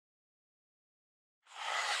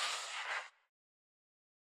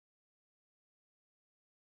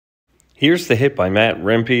Here's the hit by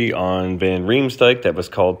Rempe on Van Riemsdyk that was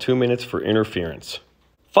called 2 minutes for interference.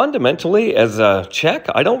 Fundamentally, as a check,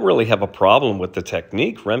 I don't really have a problem with the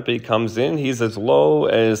technique. Rempe comes in, he's as low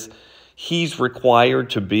as he's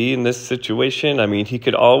required to be in this situation. I mean, he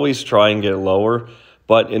could always try and get lower,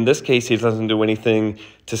 but in this case, he doesn't do anything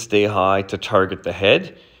to stay high to target the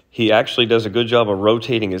head. He actually does a good job of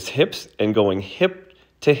rotating his hips and going hip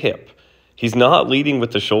to hip. He's not leading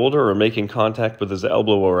with the shoulder or making contact with his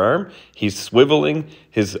elbow or arm. He's swiveling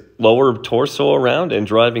his lower torso around and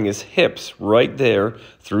driving his hips right there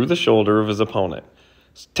through the shoulder of his opponent.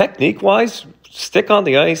 Technique-wise, stick on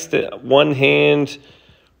the ice, one hand,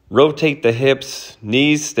 rotate the hips,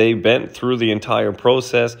 knees stay bent through the entire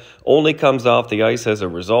process, only comes off the ice as a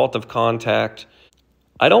result of contact.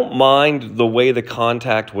 I don't mind the way the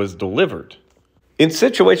contact was delivered. In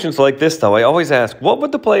situations like this, though, I always ask, what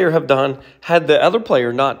would the player have done had the other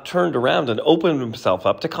player not turned around and opened himself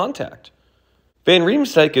up to contact? Van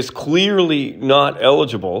Riemsdyk is clearly not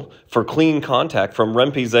eligible for clean contact from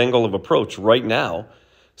Rempe's angle of approach right now.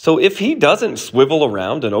 So if he doesn't swivel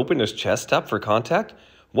around and open his chest up for contact,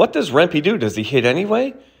 what does Rempe do? Does he hit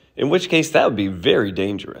anyway? In which case, that would be very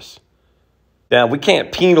dangerous. Now, we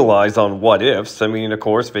can't penalize on what-ifs. I mean, of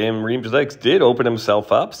course, Van Riemsdyk did open himself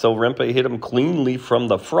up, so Rempe hit him cleanly from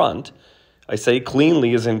the front. I say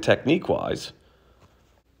cleanly as in technique-wise.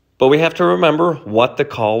 But we have to remember what the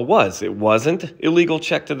call was. It wasn't illegal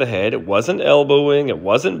check to the head. It wasn't elbowing. It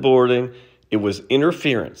wasn't boarding. It was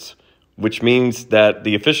interference, which means that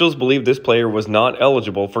the officials believe this player was not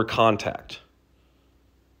eligible for contact.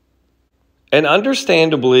 And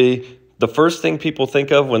understandably, the first thing people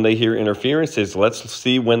think of when they hear interference is let's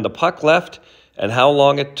see when the puck left and how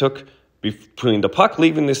long it took between the puck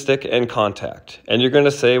leaving the stick and contact. And you're going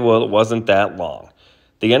to say, well, it wasn't that long.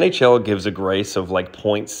 The NHL gives a grace of like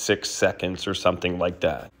 0.6 seconds or something like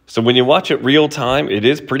that. So when you watch it real time, it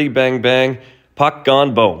is pretty bang bang, puck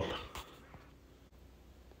gone, boom.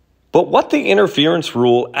 But what the interference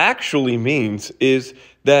rule actually means is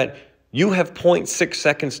that you have 0.6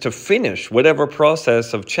 seconds to finish whatever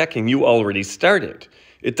process of checking you already started.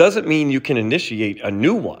 It doesn't mean you can initiate a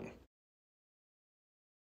new one.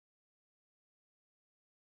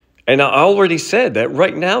 And I already said that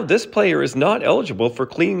right now, this player is not eligible for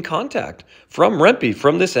clean contact from Rempe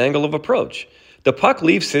from this angle of approach. The puck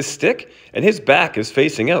leaves his stick and his back is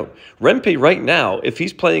facing out. Rempe right now, if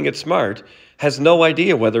he's playing it smart, has no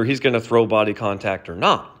idea whether he's going to throw body contact or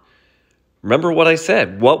not. Remember what I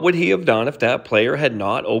said. What would he have done if that player had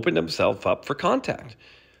not opened himself up for contact?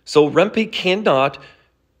 So Rempe cannot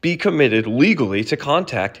be committed legally to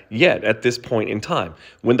contact yet at this point in time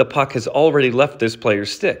when the puck has already left this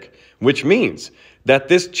player's stick, which means that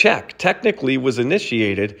this check technically was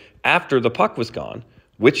initiated after the puck was gone,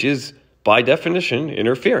 which is, by definition,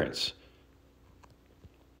 interference.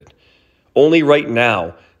 Only right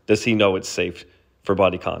now does he know it's safe for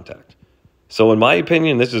body contact. So in my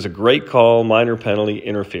opinion, this is a great call, minor penalty,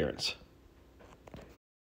 interference.